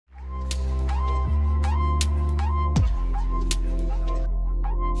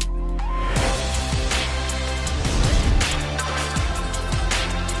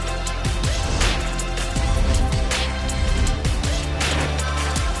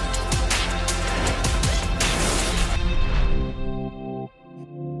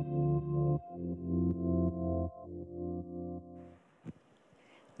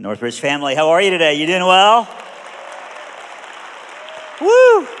Northbridge family, how are you today? You doing well?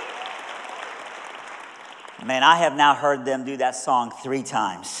 Woo! Man, I have now heard them do that song 3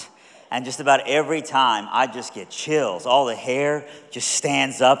 times. And just about every time, I just get chills. All the hair just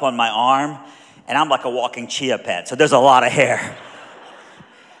stands up on my arm. And I'm like a walking chia pet, so there's a lot of hair.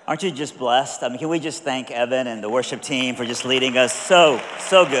 Aren't you just blessed? I mean, can we just thank Evan and the worship team for just leading us so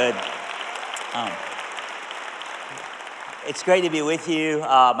good. It's great to be with you.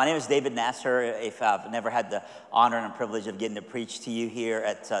 My name is David Nasser. If I've never had the honor and privilege of getting to preach to you here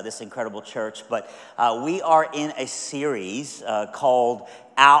at this incredible church, but we are in a series called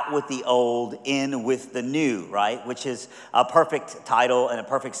Out with the Old, In with the New, right? Which is a perfect title and a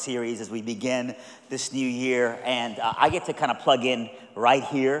perfect series as we begin this new year. And I get to kind of plug in right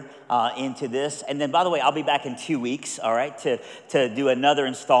here into this. And then, by the way, I'll be back in 2 weeks, all right, to do another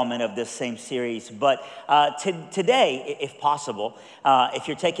installment of this same series. But today, if possible, if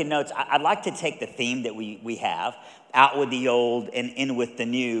you're taking notes, I'd like to take the theme that we have, out with the old and in with the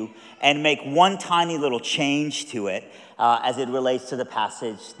new, and make one tiny little change to it as it relates to the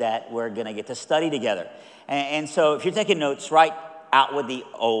passage that we're going to get to study together. And so if you're taking notes, write out with the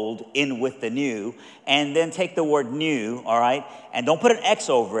old, in with the new, and then take the word new, all right? And don't put an X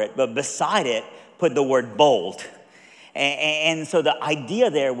over it, but beside it, put the word bold. And so the idea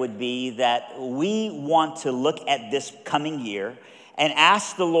there would be that we want to look at this coming year and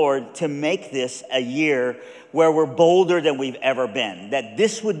ask the Lord to make this a year where we're bolder than we've ever been. That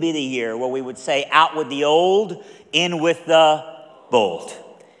this would be the year where we would say, out with the old, in with the bold.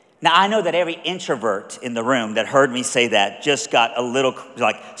 Now, I know that every introvert in the room that heard me say that just got a little,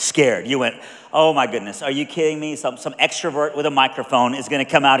 scared. You went, oh my goodness, are you kidding me? Some extrovert with a microphone is going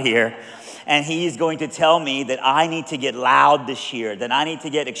to come out here, and he's going to tell me that I need to get loud this year, that I need to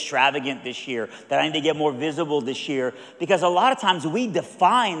get extravagant this year, that I need to get more visible this year. Because a lot of times we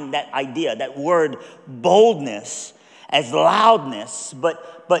define that idea, that word boldness, as loudness,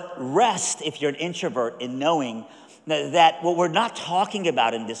 but rest, if you're an introvert, in knowing that what we're not talking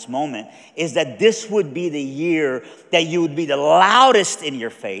about in this moment is that this would be the year that you would be the loudest in your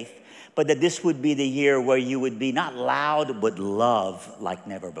faith, but that this would be the year where you would be not loud, but love like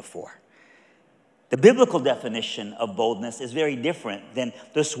never before. The biblical definition of boldness is very different than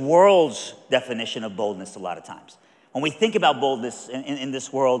this world's definition of boldness a lot of times. When we think about boldness in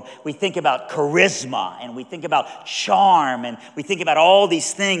this world, we think about charisma, and we think about charm, and we think about all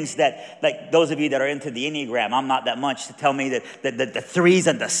these things that, like those of you that are into the Enneagram, I'm not that much to tell me that the 3s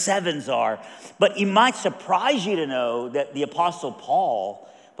and the 7s are. But it might surprise you to know that the Apostle Paul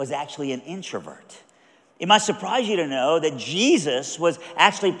was actually an introvert. It might surprise you to know that Jesus was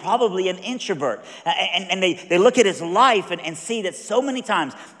actually probably an introvert. And they look at his life and see that so many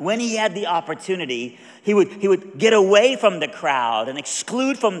times when he had the opportunity, he would get away from the crowd and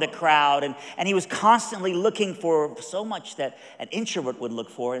exclude from the crowd. And he was constantly looking for so much that an introvert would look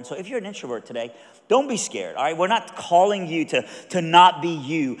for. And so if you're an introvert today, don't be scared, all right? We're not calling you to not be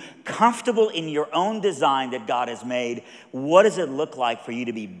you. Comfortable in your own design that God has made, what does it look like for you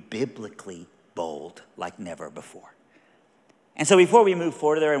to be biblically bold like never before? And so before we move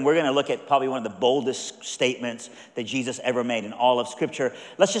further, and we're going to look at probably one of the boldest statements that Jesus ever made in all of Scripture,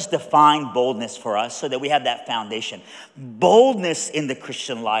 let's just define boldness for us so that we have that foundation. Boldness in the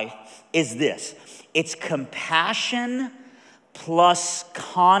Christian life is this. It's compassion plus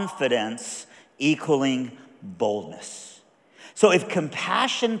confidence equaling boldness. So if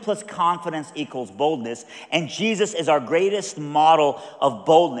compassion plus confidence equals boldness, and Jesus is our greatest model of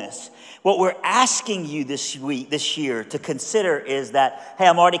boldness, what we're asking you this year to consider is that, hey,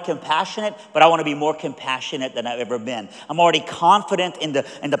 I'm already compassionate, but I want to be more compassionate than I've ever been. I'm already confident in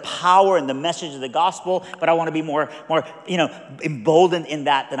the power and the message of the gospel, but I want to be more emboldened in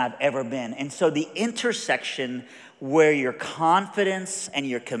that than I've ever been. And so the intersection where your confidence and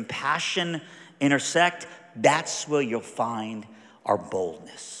your compassion intersect, that's where you'll find our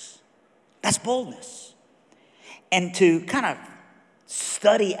boldness. That's boldness. And to kind of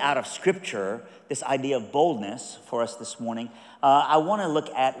study out of Scripture this idea of boldness for us this morning, I want to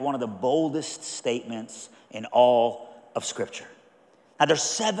look at one of the boldest statements in all of Scripture. Now, there's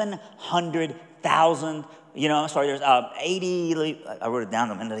 700,000, there's 80, I wrote it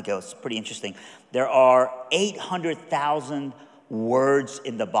down a minute ago, it's pretty interesting. There are 800,000 words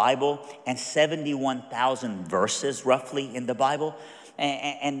in the Bible and 71,000 verses roughly in the Bible.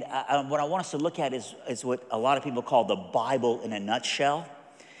 And what I want us to look at is what a lot of people call the Bible in a nutshell,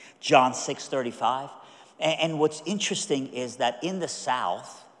 John 6:35. And what's interesting is that in the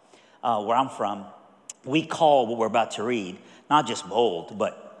South, where I'm from, we call what we're about to read not just bold,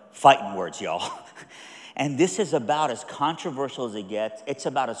 but fighting words, y'all. And this is about as controversial as it gets. It's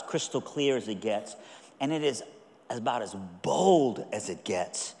about as crystal clear as it gets. And it is about as bold as it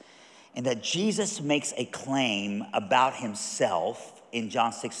gets. And that Jesus makes a claim about himself in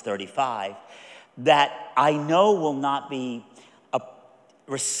John 6:35 that I know will not be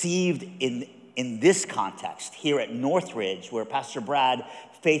received in this context here at Northridge, where Pastor Brad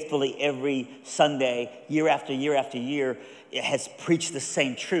faithfully every Sunday, year after year after year, has preached the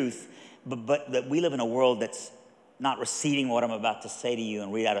same truth, but that we live in a world that's not receiving what I'm about to say to you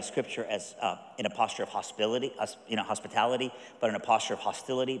and read out of Scripture as in a posture of hospitality, but in a posture of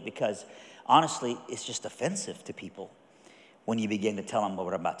hostility, because honestly, it's just offensive to people when you begin to tell them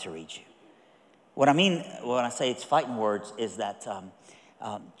what I'm about to read you. What I mean when I say it's fighting words is that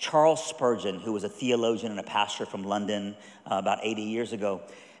Charles Spurgeon, who was a theologian and a pastor from London about 80 years ago,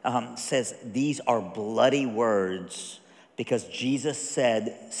 says these are bloody words because Jesus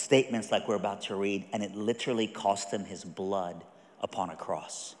said statements like we're about to read, and it literally cost him his blood upon a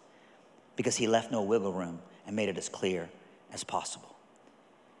cross because he left no wiggle room and made it as clear as possible.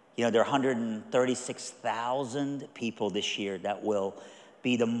 You know, there are 136,000 people this year that will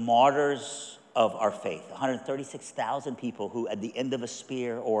be the martyrs of our faith. 136,000 people who at the end of a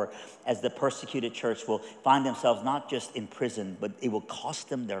spear or as the persecuted church will find themselves not just in prison, but it will cost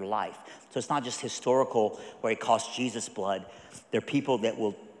them their life. So it's not just historical where it cost Jesus blood. There are people that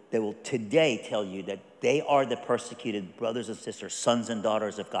will today tell you that they are the persecuted brothers and sisters, sons and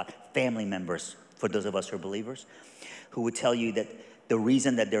daughters of God, family members, for those of us who are believers, who would tell you that the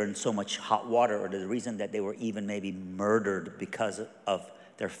reason that they're in so much hot water or the reason that they were even maybe murdered because of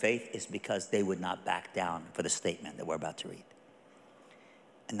their faith is because they would not back down for the statement that we're about to read.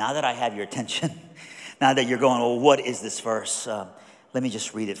 And now that I have your attention, now that you're going, well, what is this verse? Let me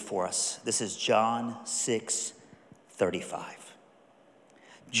just read it for us. This is John 6:35.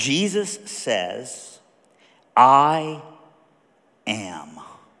 Jesus says, I am.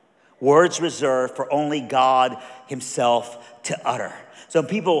 Words reserved for only God himself to utter. So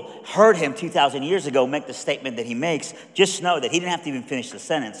people heard him 2,000 years ago make the statement that he makes. Just know that he didn't have to even finish the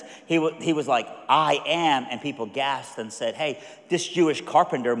sentence. He was like, I am, and people gasped and said, hey, this Jewish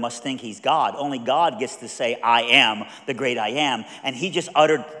carpenter must think he's God. Only God gets to say, I am, the great I am. And he just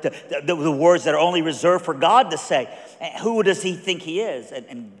uttered the words that are only reserved for God to say. Who does he think he is?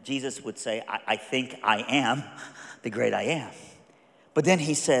 And Jesus would say, I think I am the great I am. But then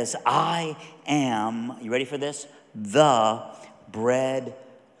he says, I am, you ready for this? The bread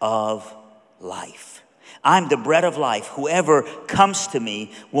of life. I'm the bread of life. Whoever comes to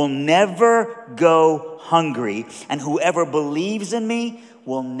me will never go hungry, and whoever believes in me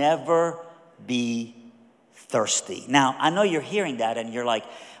will never be thirsty. Now, I know you're hearing that and you're like,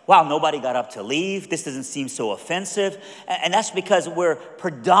 wow, nobody got up to leave. This doesn't seem so offensive. And that's because we're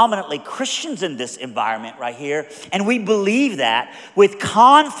predominantly Christians in this environment right here, and we believe that with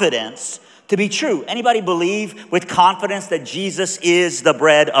confidence to be true. Anybody believe with confidence that Jesus is the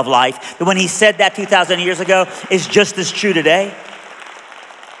bread of life? That when he said that 2,000 years ago is just as true today?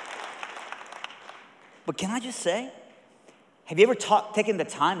 But can I just say, have you ever taken the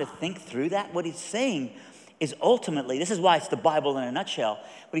time to think through that? What he's saying is ultimately, this is why it's the Bible in a nutshell.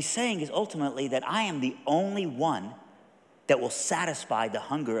 What he's saying is ultimately that I am the only one that will satisfy the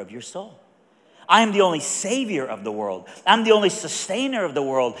hunger of your soul. I am the only savior of the world. I'm the only sustainer of the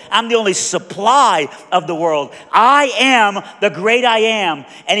world. I'm the only supply of the world. I am the great I am.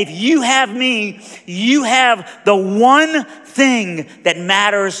 And if you have me, you have the one thing that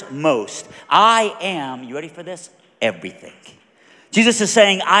matters most. I am, you ready for this? Everything. Jesus is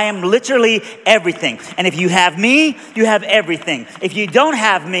saying, I am literally everything. And if you have me, you have everything. If you don't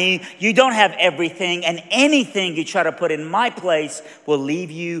have me, you don't have everything. And anything you try to put in my place will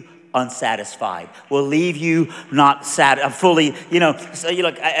leave you unsatisfied, will leave you not fully, so you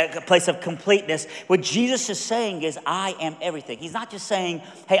look a place of completeness. What Jesus is saying is, I am everything. He's not just saying,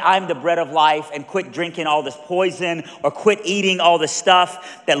 hey, I'm the bread of life and quit drinking all this poison or quit eating all this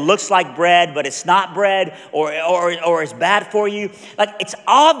stuff that looks like bread, but it's not bread or is bad for you. Like, it's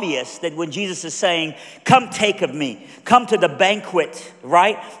obvious that when Jesus is saying, come take of me, come to the banquet,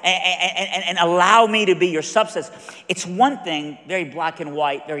 right? And allow me to be your substance. It's one thing, very black and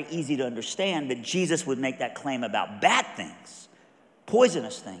white, very easy to understand, that Jesus would make that claim about bad things,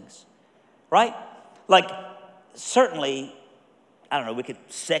 poisonous things, right? Like, certainly, I don't know, we could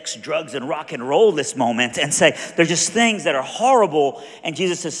sex, drugs, and rock and roll this moment and say they're just things that are horrible. And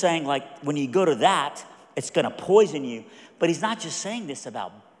Jesus is saying, like, when you go to that, it's going to poison you. But he's not just saying this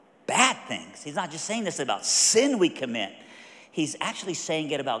about bad things. He's not just saying this about sin we commit. He's actually saying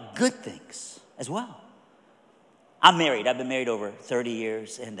it about good things as well. I'm married. I've been married over 30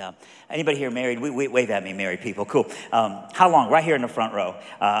 years. And anybody here married? Wave at me, married people. Cool. How long? Right here in the front row.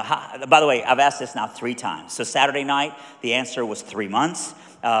 By the way, I've asked this now 3 times. So Saturday night, the answer was 3 months.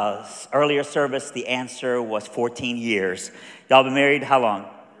 Earlier service, the answer was 14 years. Y'all been married how long?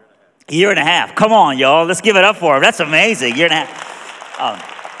 A year and a half. Come on, y'all. Let's give it up for them. That's amazing. Year and a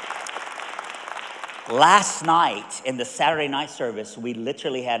half. Last night in the Saturday night service, we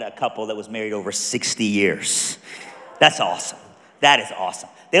literally had a couple that was married over 60 years. That's awesome. That is awesome.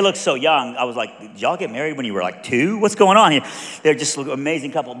 They look so young. I was like, did y'all get married when you were like 2? What's going on here? They're just an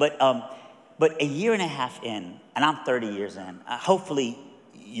amazing couple. But a year and a half in, and I'm 30 years in, hopefully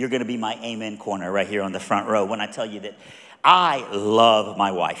you're going to be my amen corner right here on the front row when I tell you that I love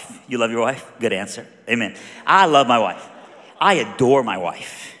my wife. You love your wife? Good answer. Amen. I love my wife. I adore my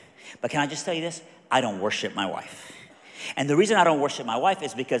wife. But can I just tell you this? I don't worship my wife. And the reason I don't worship my wife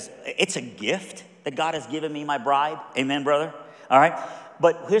is because it's a gift that God has given me, my bride. Amen, brother? All right?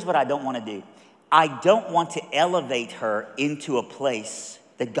 But here's what I don't want to do. I don't want to elevate her into a place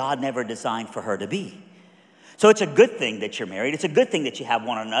that God never designed for her to be. So it's a good thing that you're married. It's a good thing that you have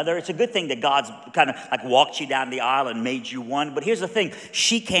one another. It's a good thing that God's kind of like walked you down the aisle and made you one. But here's the thing.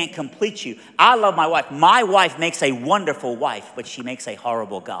 She can't complete you. I love my wife. My wife makes a wonderful wife, but she makes a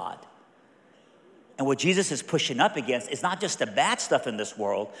horrible God. And what Jesus is pushing up against is not just the bad stuff in this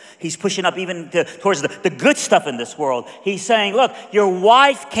world. He's pushing up even towards the good stuff in this world. He's saying, look, your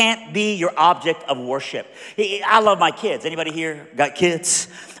wife can't be your object of worship. I love my kids. Anybody here got kids?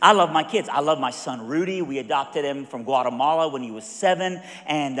 I love my kids. I love my son, Rudy. We adopted him from Guatemala when he was 7.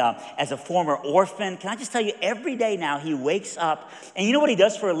 And as a former orphan, can I just tell you, every day now he wakes up. And you know what he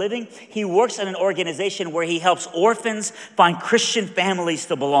does for a living? He works in an organization where he helps orphans find Christian families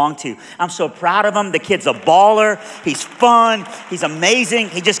to belong to. I'm so proud of him. The kid's a baller. He's fun. He's amazing.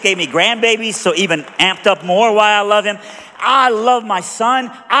 He just gave me grandbabies, so even amped up more why I love him. I love my son.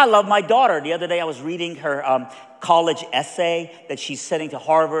 I love my daughter. The other day I was reading her college essay that she's sending to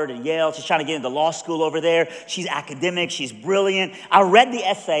Harvard and Yale. She's trying to get into law school over there. She's academic. She's brilliant. I read the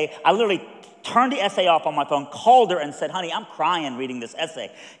essay. I literally turned the essay off on my phone, called her and said, honey, I'm crying reading this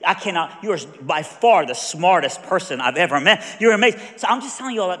essay. I cannot, you are by far the smartest person I've ever met. You're amazing. So I'm just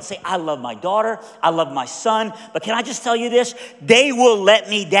telling you all that to say, I love my daughter. I love my son. But can I just tell you this? They will let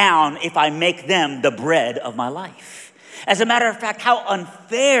me down if I make them the bread of my life. As a matter of fact, how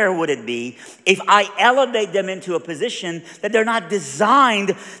unfair would it be if I elevate them into a position that they're not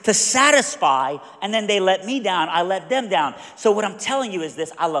designed to satisfy, and then they let me down, I let them down. So what I'm telling you is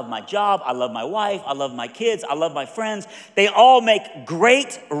this: I love my job, I love my wife, I love my kids, I love my friends. They all make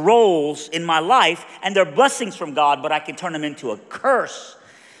great roles in my life, and they're blessings from God, but I can turn them into a curse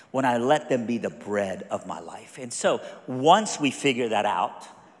when I let them be the bread of my life. And so once we figure that out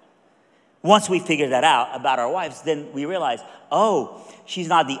about our wives, then we realize, oh, she's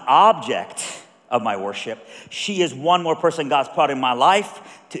not the object of my worship. She is one more person God's put in my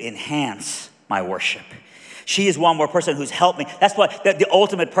life to enhance my worship. She is one more person who's helped me. That's what the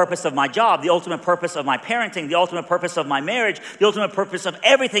ultimate purpose of my job, the ultimate purpose of my parenting, the ultimate purpose of my marriage, the ultimate purpose of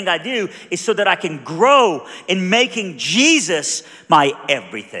everything I do is so that I can grow in making Jesus my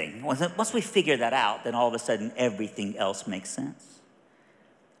everything. Once we figure that out, then all of a sudden everything else makes sense.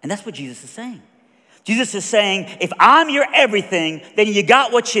 And that's what Jesus is saying. Jesus is saying, if I'm your everything, then you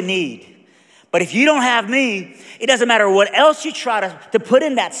got what you need. But if you don't have me, it doesn't matter what else you try to put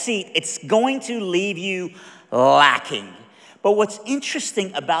in that seat, it's going to leave you lacking. But what's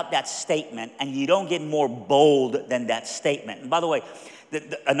interesting about that statement, and you don't get more bold than that statement. And by the way,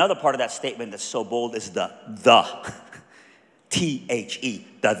 another part of that statement that's so bold is the T-H-E,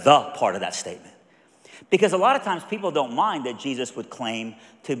 the part of that statement. Because a lot of times people don't mind that Jesus would claim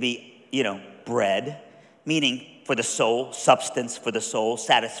to be, bread, meaning for the soul, substance for the soul,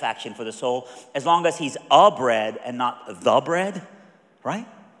 satisfaction for the soul, as long as he's a bread and not the bread, right?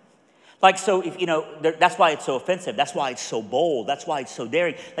 Like, so, if that's why it's so offensive. That's why it's so bold. That's why it's so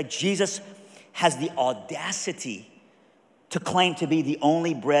daring. Like, Jesus has the audacity to claim to be the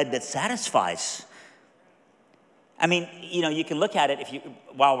only bread that satisfies. I mean, you can look at it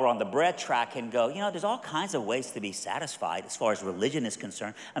while we're on the bread track and go, there's all kinds of ways to be satisfied as far as religion is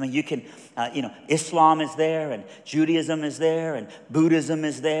concerned. I mean, you can, Islam is there, and Judaism is there, and Buddhism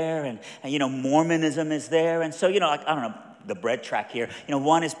is there, and Mormonism is there. And so, I don't know, the bread track here,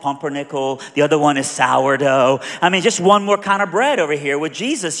 one is pumpernickel, the other one is sourdough. I mean, just one more kind of bread over here with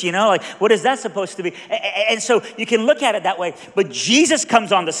Jesus, like, what is that supposed to be? And so you can look at it that way, but Jesus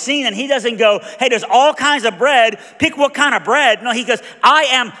comes on the scene and he doesn't go, hey, there's all kinds of bread, pick what kind of bread. No, he goes, I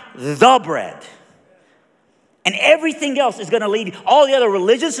am the bread. And everything else is going to leave you. All the other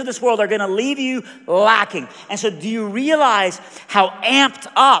religions of this world are going to leave you lacking. And so do you realize how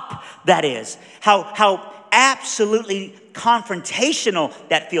amped up that is? How absolutely confrontational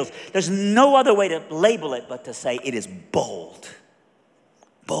that feels? There's no other way to label it but to say it is bold.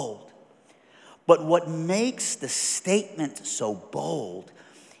 Bold. But what makes the statement so bold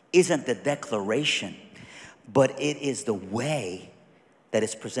isn't the declaration, but it is the way that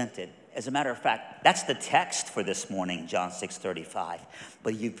it's presented. As a matter of fact, that's the text for this morning, John 6:35.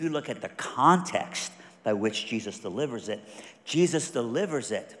 But if you look at the context by which Jesus delivers it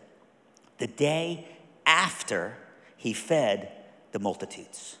the day after he fed the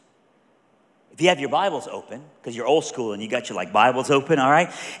multitudes. If you have your Bibles open, because you're old school and you got your Bibles open, all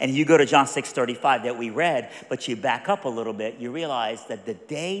right? And you go to John 6:35 that we read, but you back up a little bit, you realize that the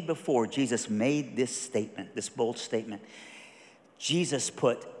day before Jesus made this statement, this bold statement, Jesus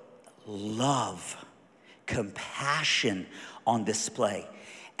put love, compassion on display,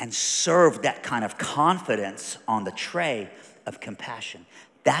 and served that kind of confidence on the tray of compassion.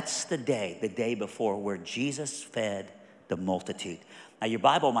 That's the day before, where Jesus fed the multitude. Now, your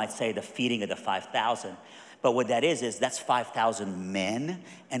Bible might say the feeding of the 5,000, but what that is that's 5,000 men,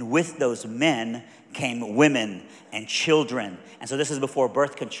 and with those men came women and children. And so this is before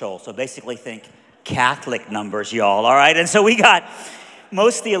birth control, so basically think Catholic numbers, y'all, all right? And so we got,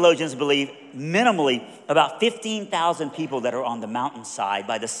 most theologians believe, minimally about 15,000 people that are on the mountainside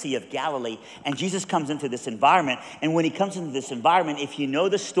by the Sea of Galilee. And Jesus comes into this environment. And when he comes into this environment, if you know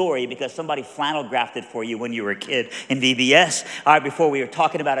the story, because somebody flannel graphed it for you when you were a kid in VBS, all right, before we were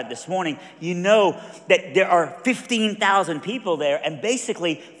talking about it this morning, you know that there are 15,000 people there, and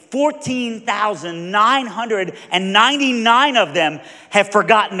basically 14,999 of them have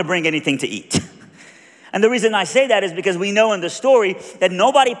forgotten to bring anything to eat. And the reason I say that is because we know in the story that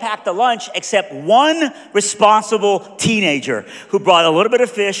nobody packed a lunch except one responsible teenager who brought a little bit of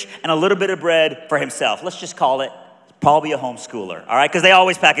fish and a little bit of bread for himself. Let's just call it probably a homeschooler, all right? Because they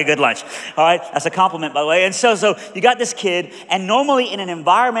always pack a good lunch, all right? That's a compliment, by the way. And so you got this kid, and normally in an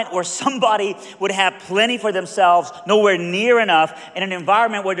environment where somebody would have plenty for themselves, nowhere near enough, in an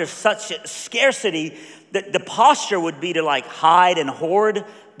environment where there's such scarcity, the posture would be to hide and hoard,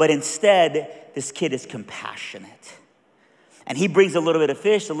 but instead, this kid is compassionate. And he brings a little bit of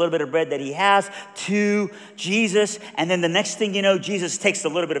fish, a little bit of bread that he has to Jesus. And then the next thing you know, Jesus takes a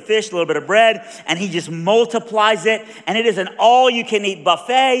little bit of fish, a little bit of bread, and he just multiplies it. And it is an all-you-can-eat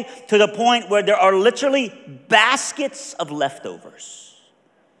buffet to the point where there are literally baskets of leftovers.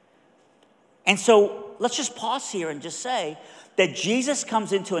 And so let's just pause here and just say that Jesus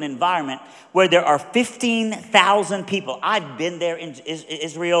comes into an environment where there are 15,000 people. I've been there in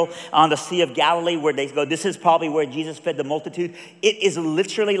Israel on the Sea of Galilee where they go, this is probably where Jesus fed the multitude. It is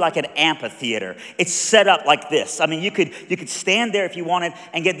literally like an amphitheater. It's set up like this. I mean, you could stand there if you wanted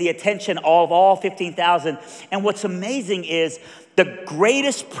and get the attention of all 15,000. And what's amazing is the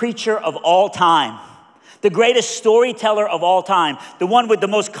greatest preacher of all time, the greatest storyteller of all time, the one with the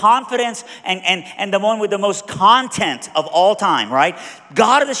most confidence and the one with the most content of all time, right?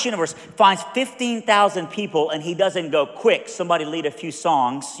 God of this universe finds 15,000 people, and he doesn't go, quick, somebody lead a few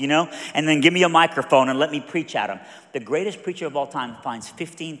songs, and then give me a microphone and let me preach at them. The greatest preacher of all time finds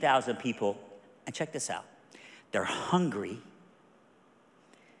 15,000 people, and check this out. They're hungry,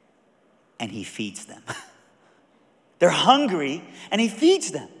 and he feeds them. They're hungry, and he feeds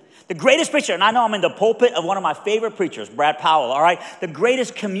them. The greatest preacher, and I know I'm in the pulpit of one of my favorite preachers, Brad Powell, all right? The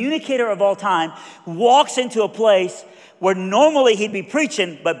greatest communicator of all time walks into a place where normally he'd be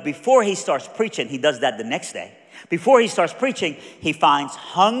preaching, but before he starts preaching, he does that the next day. Before he starts preaching, he finds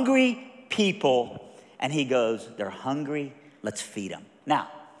hungry people, and he goes, they're hungry, let's feed them. Now,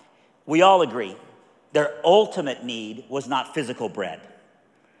 we all agree, their ultimate need was not physical bread,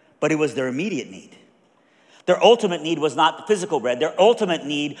 but it was their immediate need. Their ultimate need was not physical bread. Their ultimate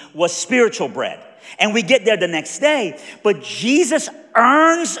need was spiritual bread. And we get there the next day. But Jesus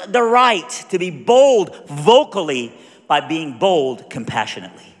earns the right to be bold vocally by being bold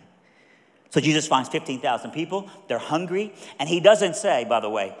compassionately. So Jesus finds 15,000 people. They're hungry. And he doesn't say, by the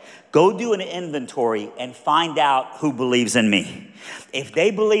way, go do an inventory and find out who believes in me. If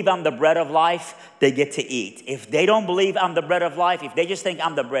they believe I'm the bread of life, they get to eat. If they don't believe I'm the bread of life, if they just think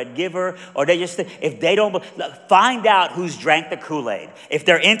I'm the bread giver, or if they don't, find out who's drank the Kool-Aid. If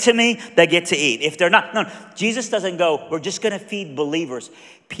they're into me, they get to eat. If they're not, no, Jesus doesn't go, we're just going to feed believers.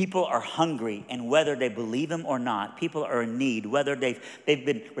 People are hungry, and whether they believe him or not, people are in need, whether they've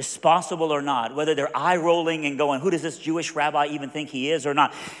been responsible or not, whether they're eye-rolling and going, who does this Jewish rabbi even think he is or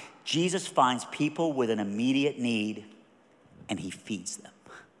not? Jesus finds people with an immediate need, and he feeds them.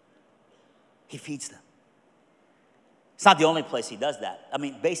 He feeds them. It's not the only place he does that. I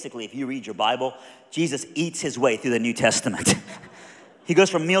mean, basically, if you read your Bible, Jesus eats his way through the New Testament. He goes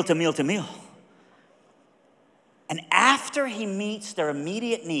from meal to meal to meal. And after he meets their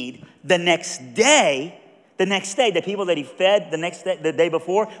immediate need, the next day, the people that he fed the day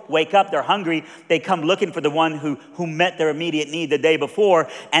before, wake up, they're hungry. They come looking for the one who met their immediate need the day before,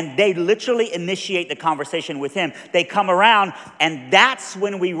 and they literally initiate the conversation with him. They come around, and that's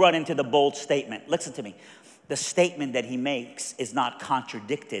when we run into the bold statement. Listen to me. The statement that he makes is not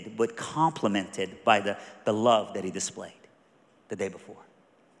contradicted, but complemented by the love that he displayed the day before.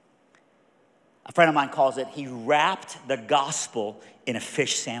 A friend of mine calls it, he wrapped the gospel in a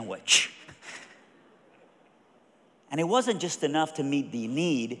fish sandwich. And it wasn't just enough to meet the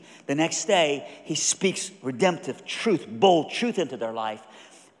need. The next day, he speaks redemptive truth, bold truth into their life.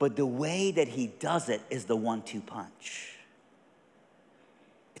 But the way that he does it is the 1-2 punch.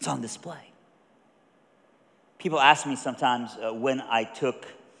 It's on display. People ask me sometimes when I took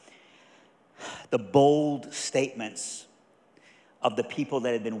the bold statements of the people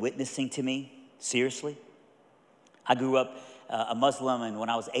that had been witnessing to me seriously. I grew up a Muslim, and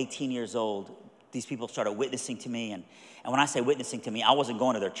when I was 18 years old, these people started witnessing to me. And when I say witnessing to me, I wasn't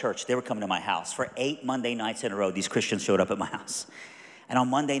going to their church. They were coming to my house. For 8 Monday nights in a row, these Christians showed up at my house. And on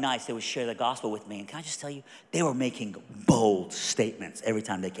Monday nights, they would share the gospel with me. And can I just tell you, they were making bold statements every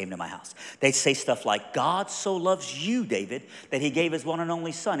time they came to my house. They'd say stuff like, God so loves you, David, that he gave his one and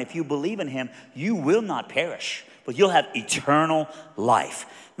only son. If you believe in him, you will not perish, but you'll have eternal life.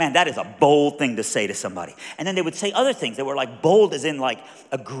 Man, that is a bold thing to say to somebody. And then they would say other things that were like bold as in like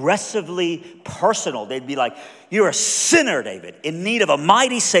aggressively personal. They'd be like, you're a sinner, David, in need of a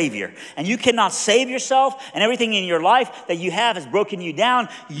mighty Savior. And you cannot save yourself, and everything in your life that you have has broken you down.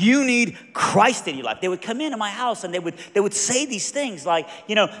 You need Christ in your life. They would come into my house and they would say these things like,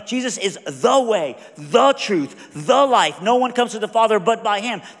 you know, Jesus is the way, the truth, the life. No one comes to the Father but by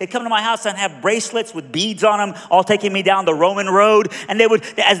him. They'd come to my house and have bracelets with beads on them, all taking me down the Roman road. And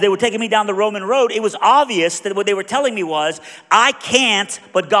as they were taking me down the Roman road, it was obvious that what they were telling me was, I can't,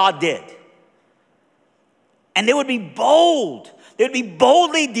 but God did. And they would be bold. They would be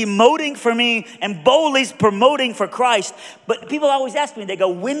boldly demoting for me and boldly promoting for Christ. But people always ask me, they go,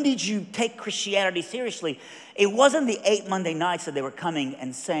 when did you take Christianity seriously? It wasn't the 8 Monday nights that they were coming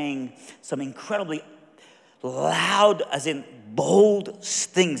and saying some incredibly loud, as in bold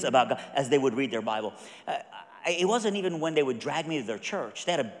things about God as they would read their Bible. It wasn't even when they would drag me to their church.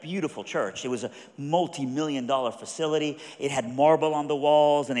 They had a beautiful church. It was a multi-million-dollar facility. It had marble on the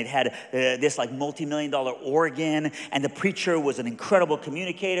walls, and it had this like multi-million-dollar organ, and the preacher was an incredible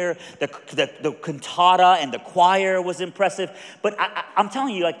communicator. The cantata and the choir was impressive. But I'm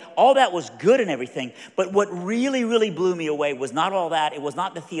telling you, like, all that was good and everything, but what really, really blew me away was not all that. It was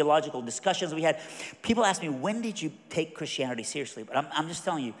not the theological discussions we had. People ask me, when did you take Christianity seriously? But I'm just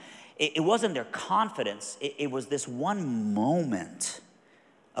telling you, it wasn't their confidence. It was this one moment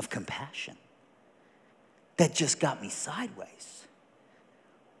of compassion that just got me sideways.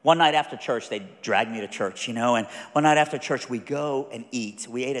 One night after church, they dragged me to church, you know, and one night after church, we go and eat.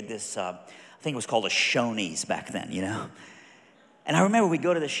 We ate at this, I think it was called a Shoney's back then, you know. And I remember we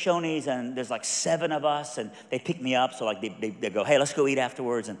go to the Shoney's, and there's like 7 of us, and they pick me up. So like they go, hey, let's go eat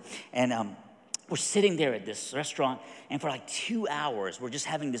afterwards. And we're sitting there at this restaurant, and for like 2 hours, we're just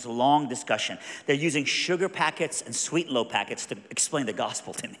having this long discussion. They're using sugar packets and sweet low packets to explain the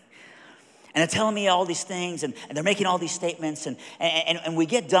gospel to me. And they're telling me all these things, and they're making all these statements, and we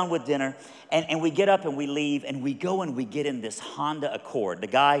get done with dinner, and we get up and we leave, and we go and we get in this Honda Accord. The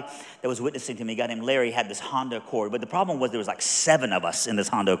guy that was witnessing to me, a guy named Larry, had this Honda Accord, but the problem was there was like 7 of us in this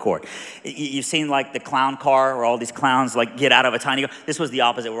Honda Accord. You've seen like the clown car where all these clowns like get out of a tiny car. This was the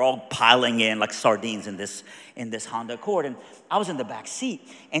opposite. We're all piling in like sardines in this Honda Accord, and I was in the back seat.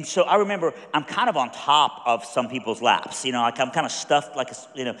 And so I remember I'm kind of on top of some people's laps, you know, like I'm kind of stuffed like,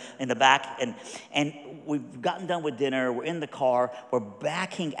 you know, in the back, and we've gotten done with dinner. We're in the car. We're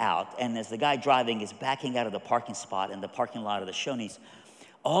backing out. And as the guy driving is backing out of the parking spot in the parking lot of the Shoney's,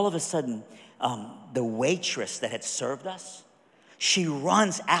 all of a sudden, the waitress that had served us, she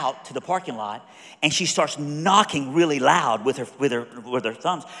runs out to the parking lot and she starts knocking really loud with her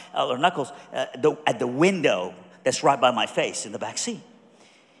thumbs or knuckles at the window that's right by my face in the back seat.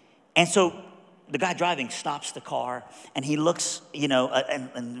 And so the guy driving stops the car, and he looks, you know,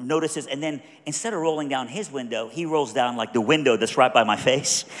 and notices, and then instead of rolling down his window, he rolls down like the window that's right by my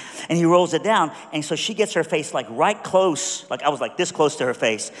face, and he rolls it down, and so she gets her face like right close, like I was like this close to her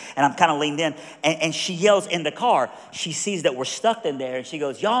face, and I'm kind of leaned in, and she yells in the car. She sees that we're stuck in there, and she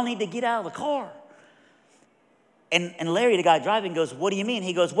goes, y'all need to get out of the car. And Larry, the guy driving, goes, what do you mean?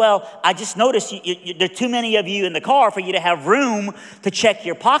 He goes, well, I just noticed there are too many of you in the car for you to have room to check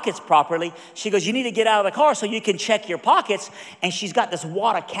your pockets properly. She goes, you need to get out of the car so you can check your pockets. And she's got this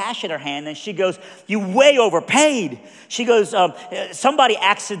wad of cash in her hand. And she goes, you way overpaid. She goes, somebody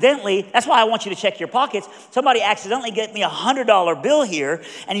accidentally, that's why I want you to check your pockets. Somebody accidentally get me a $100 bill here.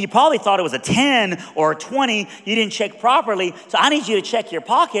 And you probably thought it was a 10 or a 20. You didn't check properly. So I need you to check your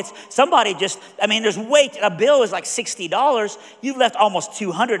pockets. Somebody just, there's weight. A bill is like $60. You've left almost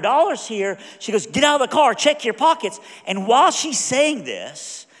 $200 here. She goes, get out of the car, check your pockets. And while she's saying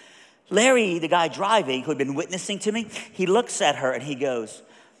this, Larry, the guy driving, who had been witnessing to me, he looks at her and he goes,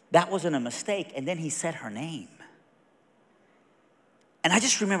 that wasn't a mistake. And then he said her name. And I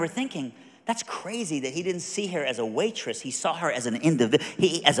just remember thinking, that's crazy that he didn't see her as a waitress. He saw her as an individual,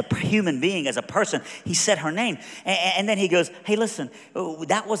 as a human being, as a person. He said her name. And then he goes, hey, listen,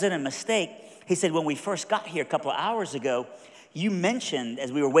 that wasn't a mistake. He said, when we first got here a couple of hours ago, you mentioned,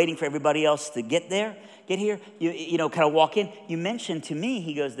 as we were waiting for everybody else to get here, you kind of walk in, you mentioned to me,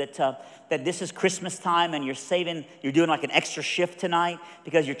 he goes, that this is Christmas time and you're doing like an extra shift tonight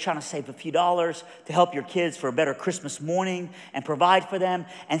because you're trying to save a few dollars to help your kids for a better Christmas morning and provide for them.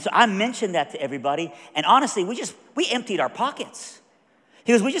 And so I mentioned that to everybody. And honestly, we emptied our pockets.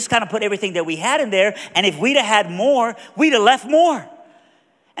 He goes, we just kind of put everything that we had in there. And if we'd have had more, we'd have left more.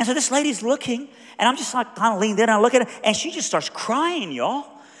 And so this lady's looking, and I'm just like kind of leaned in and I look at her, and she just starts crying, y'all.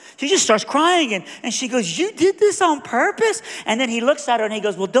 She just starts crying, and she goes, you did this on purpose? And then he looks at her and he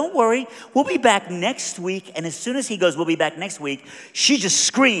goes, well, don't worry. We'll be back next week. And as soon as he goes, we'll be back next week, she just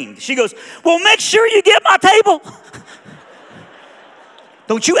screamed. She goes, well, make sure you get my table.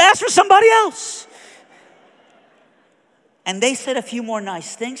 Don't you ask for somebody else. And they said a few more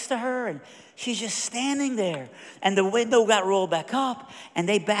nice things to her, and she's just standing there. And the window got rolled back up, and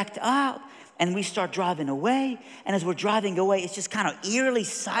they backed out. And we start driving away. And as we're driving away, it's just kind of eerily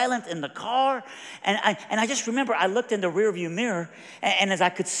silent in the car. And I just remember I looked in the rearview mirror. And as I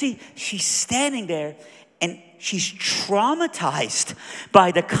could see, she's standing there. And she's traumatized by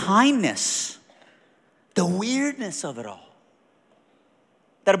the kindness, the weirdness of it all.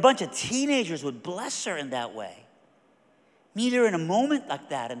 That a bunch of teenagers would bless her in that way. Meet her in a moment like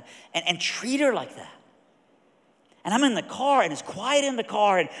that and treat her like that. And I'm in the car, and it's quiet in the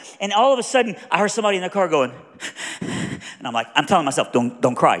car, and all of a sudden, I heard somebody in the car going, and I'm like, I'm telling myself,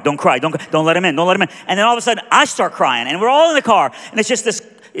 don't cry, don't let him in. And then all of a sudden, I start crying, and we're all in the car, and it's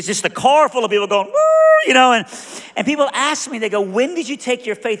just a car full of people going, woo, and people ask me, they go, when did you take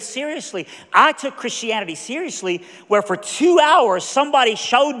your faith seriously? I took Christianity seriously, where for 2 hours, somebody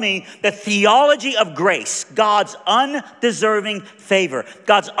showed me the theology of grace, God's undeserving favor,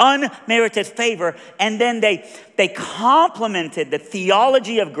 God's unmerited favor, and then they complemented the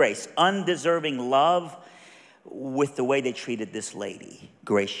theology of grace, undeserving love, with the way they treated this lady,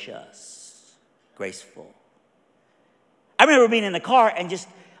 gracious, graceful. I remember being in the car and just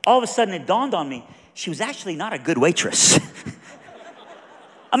all of a sudden it dawned on me, she was actually not a good waitress.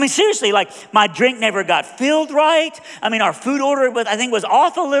 Seriously, like my drink never got filled right. Our food order was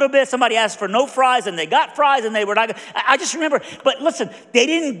off a little bit. Somebody asked for no fries and they got fries and they were not. I just remember, but listen, they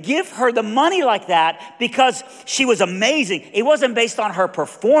didn't give her the money like that because she was amazing. It wasn't based on her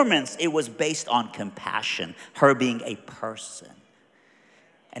performance. It was based on compassion, her being a person.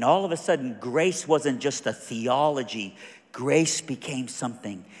 And all of a sudden, grace wasn't just a theology. Grace became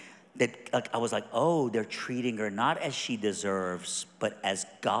something that I was like, oh, they're treating her not as she deserves, but as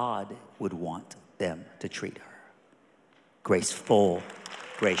God would want them to treat her. Graceful,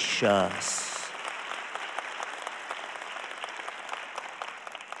 gracious.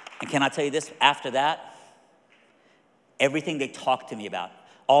 And can I tell you this? After that, everything they talked to me about,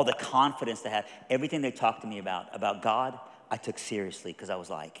 all the confidence they had, everything they talked to me about God, I took seriously because I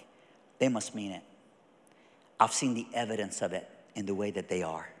was like, they must mean it. I've seen the evidence of it in the way that they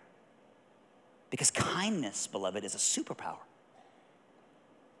are. Because kindness, beloved, is a superpower.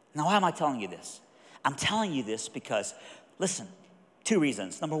 Now, why am I telling you this? I'm telling you this because, listen, 2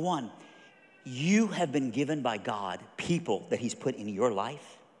 reasons. Number one, you have been given by God people that he's put in your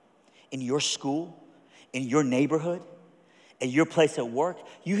life, in your school, in your neighborhood, at your place at work.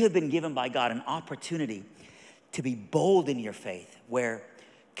 You have been given by God an opportunity to be bold in your faith, where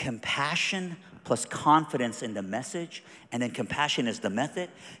compassion plus confidence in the message, and then compassion is the method,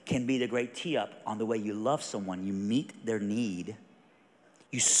 can be the great tee-up on the way you love someone. You meet their need,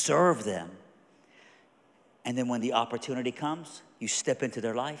 you serve them, and then when the opportunity comes, you step into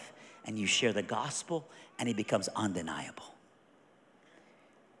their life and you share the gospel, and it becomes undeniable.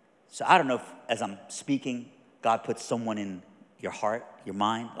 So I don't know if, as I'm speaking, God puts someone in your heart, your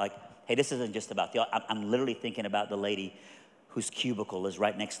mind, like hey, this isn't just about the, I'm literally thinking about the lady whose cubicle is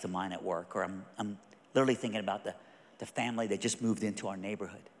right next to mine at work, or I'm literally thinking about the family that just moved into our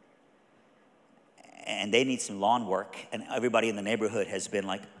neighborhood. And they need some lawn work, and everybody in the neighborhood has been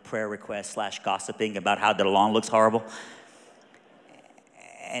like prayer requests / gossiping about how their lawn looks horrible.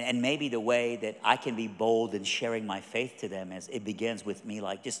 And maybe the way that I can be bold in sharing my faith to them is it begins with me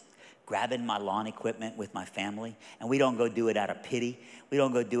like just grabbing my lawn equipment with my family. And we don't go do it out of pity. We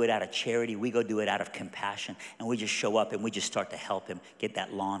don't go do it out of charity. We go do it out of compassion. And we just show up and we just start to help him get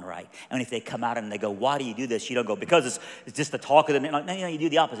that lawn right. And if they come out and they go, why do you do this? You don't go, because it's just the talk of the name. Like, no, you do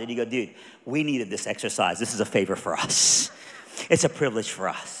the opposite. You go, dude, we needed this exercise. This is a favor for us. It's a privilege for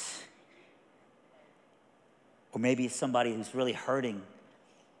us. Or maybe it's somebody who's really hurting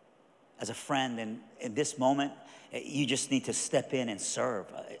as a friend, and in this moment, you just need to step in and serve.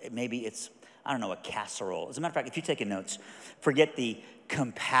 Maybe it's, I don't know, a casserole. As a matter of fact, if you're taking notes, forget the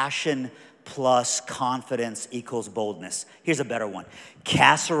compassion plus confidence equals boldness. Here's a better one.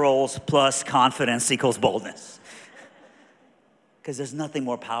 Casseroles plus confidence equals boldness. Because there's nothing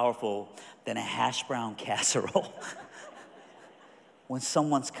more powerful than a hash brown casserole. When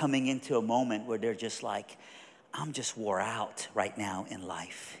someone's coming into a moment where they're just like, I'm just wore out right now in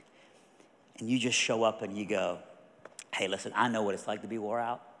life. And you just show up and you go, hey, listen, I know what it's like to be wore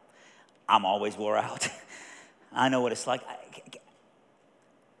out. I'm always wore out. I know what it's like.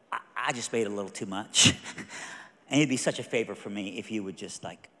 I just made a little too much. And it'd be such a favor for me if you would just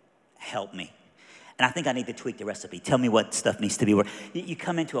like help me. And I think I need to tweak the recipe. Tell me what stuff needs to be worked. You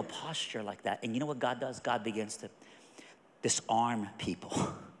come into a posture like that, and you know what God does? God begins to disarm people.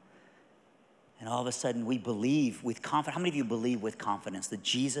 And all of a sudden, we believe with confidence. How many of you believe with confidence that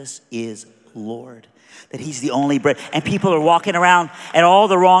Jesus is Lord? That he's the only bread. And people are walking around at all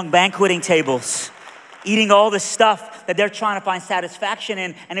the wrong banqueting tables, eating all the stuff that they're trying to find satisfaction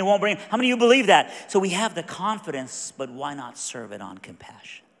in, and it won't bring. How many of you believe that? So we have the confidence, but why not serve it on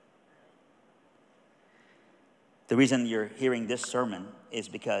compassion? The reason you're hearing this sermon is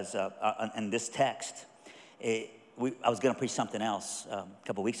because, in this text, I was going to preach something else a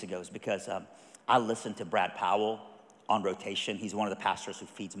couple weeks ago, is because I listened to Brad Powell on rotation. He's one of the pastors who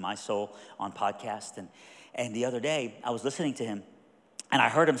feeds my soul on podcast. And the other day, I was listening to him, and I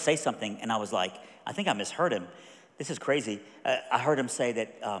heard him say something, and I was like, I think I misheard him. This is crazy. I heard him say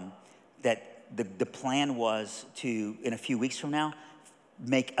that the plan was to, in a few weeks from now,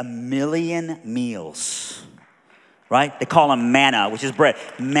 make 1 million meals, right? They call them manna, which is bread.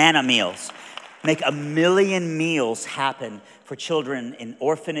 Manna meals. Make 1 million meals happen for children in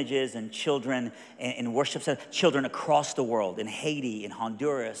orphanages and children in worship centers, children across the world, in Haiti, in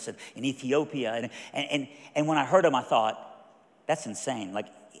Honduras, and in Ethiopia. And when I heard him, I thought, that's insane. Like,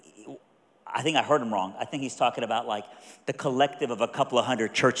 I think I heard him wrong. I think he's talking about like the collective of a couple of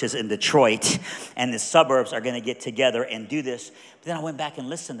hundred churches in Detroit, and the suburbs are going to get together and do this. But then I went back and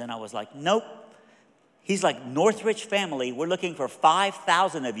listened, and I was like, nope. He's like, Northridge family, we're looking for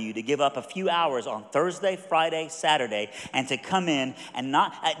 5,000 of you to give up a few hours on Thursday, Friday, Saturday, and to come in and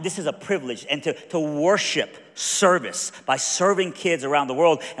not, this is a privilege, and to worship service by serving kids around the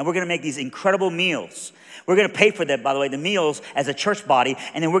world. And we're going to make these incredible meals. We're going to pay for them, by the way, the meals as a church body.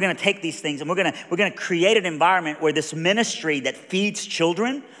 And then we're going to take these things and we're going to create an environment where this ministry that feeds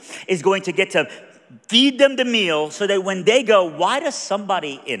children is going to get to feed them the meal so that when they go, why does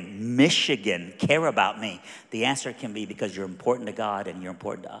somebody in Michigan care about me? The answer can be because you're important to God and you're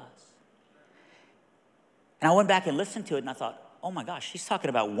important to us. And I went back and listened to it and I thought, oh my gosh, he's talking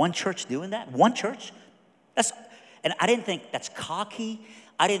about one church doing that? One church? And I didn't think that's cocky.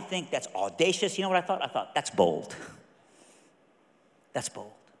 I didn't think that's audacious. You know what I thought? I thought that's bold. That's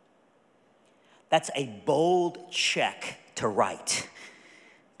bold. That's a bold check to write.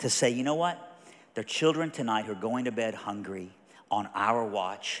 To say, you know what? There are children tonight who are going to bed hungry on our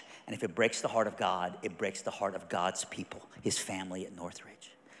watch. And if it breaks the heart of God, it breaks the heart of God's people, his family at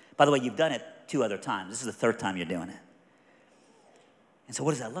Northridge. By the way, you've done it 2 other times. This is the 3rd time you're doing it. And so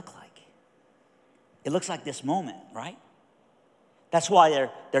what does that look like? It looks like this moment, right? That's why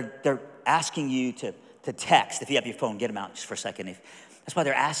they're asking you to text. If you have your phone, get them out just for a second. That's why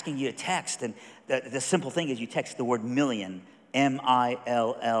they're asking you to text. And the simple thing is you text the word million, M-I-L-L-I-O-N,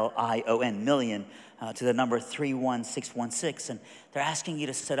 million, to the number 31616. And they're asking you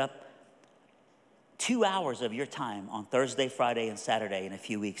to set up 2 hours of your time on Thursday, Friday, and Saturday in a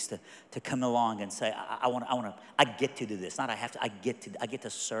few weeks to come along and say, I get to do this. Not I have to, I get to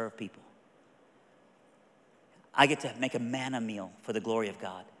serve people. I get to make a manna meal for the glory of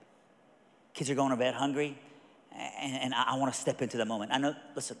God. Kids are going to bed hungry, and I want to step into that moment.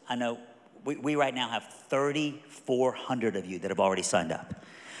 I know we right now have 3,400 of you that have already signed up.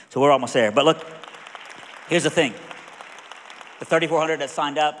 So we're almost there. But look, here's the thing. The 3,400 that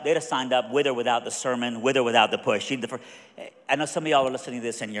signed up, they'd have signed up with or without the sermon, with or without the push. I know some of y'all are listening to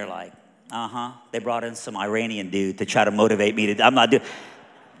this and you're like, they brought in some Iranian dude to try to motivate me to, I'm not doing.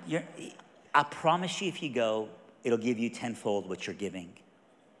 I promise you if you go, it'll give you tenfold what you're giving.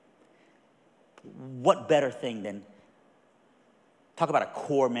 What better thing than, talk about a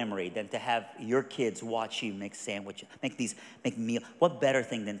core memory, than to have your kids watch you make sandwiches, make meal. What better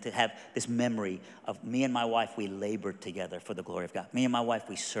thing than to have this memory of me and my wife, we labored together for the glory of God. Me and my wife,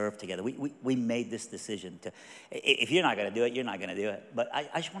 we served together. We made this decision to, if you're not going to do it, you're not going to do it. But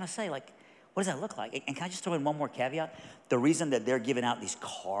I just want to say, like, what does that look like? And can I just throw in one more caveat? The reason that they're giving out these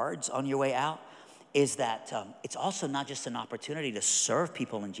cards on your way out is that it's also not just an opportunity to serve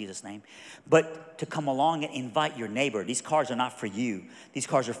people in Jesus' name, but to come along and invite your neighbor. These cards are not for you. These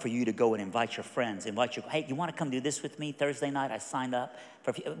cards are for you to go and invite your friends, hey, you want to come do this with me Thursday night? I signed up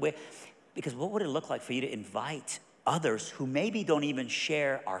for a few, because what would it look like for you to invite others who maybe don't even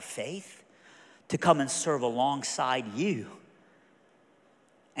share our faith to come and serve alongside you?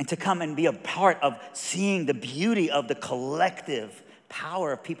 And to come and be a part of seeing the beauty of the collective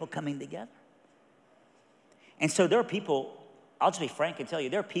power of people coming together. And so there are people, I'll just be frank and tell you,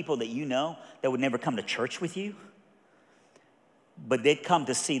 there are people that you know that would never come to church with you, but they'd come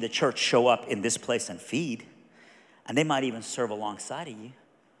to see the church show up in this place and feed, and they might even serve alongside of you.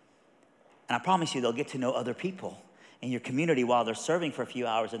 And I promise you, they'll get to know other people in your community while they're serving for a few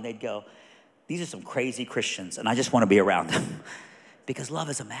hours, and they'd go, these are some crazy Christians, and I just want to be around them. Because love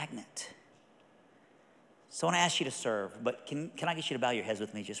is a magnet. So I want to ask you to serve, but can I get you to bow your heads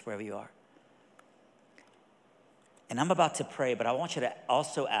with me just wherever you are? And I'm about to pray, but I want you to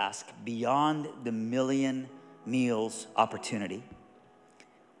also ask, beyond the million meals opportunity,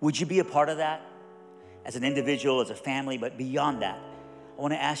 would you be a part of that as an individual, as a family? But beyond that, I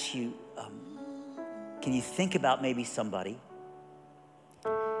want to ask you, can you think about maybe somebody,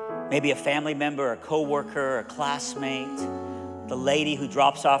 maybe a family member, a coworker, a classmate, the lady who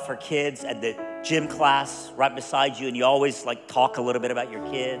drops off her kids at the gym class right beside you, and you always like talk a little bit about your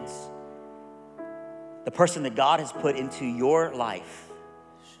kids. The person that God has put into your life.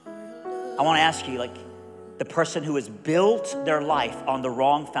 I want to ask you, like, the person who has built their life on the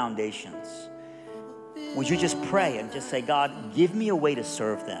wrong foundations. Would you just pray and just say, God, give me a way to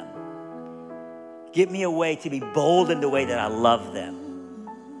serve them. Give me a way to be bold in the way that I love them.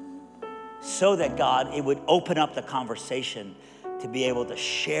 So that, God, it would open up the conversation to be able to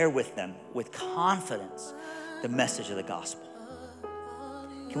share with them with confidence the message of the gospel.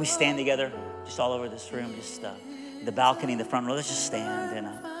 Can we stand together just all over this room, just the balcony in the front row? Let's just stand and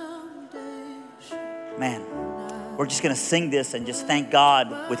man, we're just going to sing this and just thank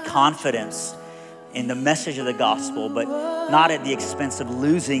God with confidence in the message of the gospel, but not at the expense of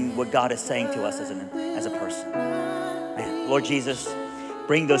losing what God is saying to us as a person. Man, Lord Jesus,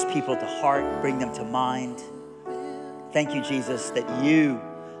 bring those people to heart, bring them to mind. Thank you, Jesus, that you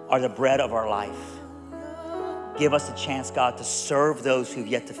are the bread of our life. Give us a chance, God, to serve those who've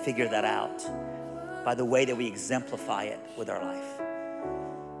yet to figure that out by the way that we exemplify it with our life.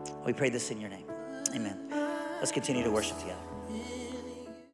 We pray this in your name. Amen. Let's continue to worship together.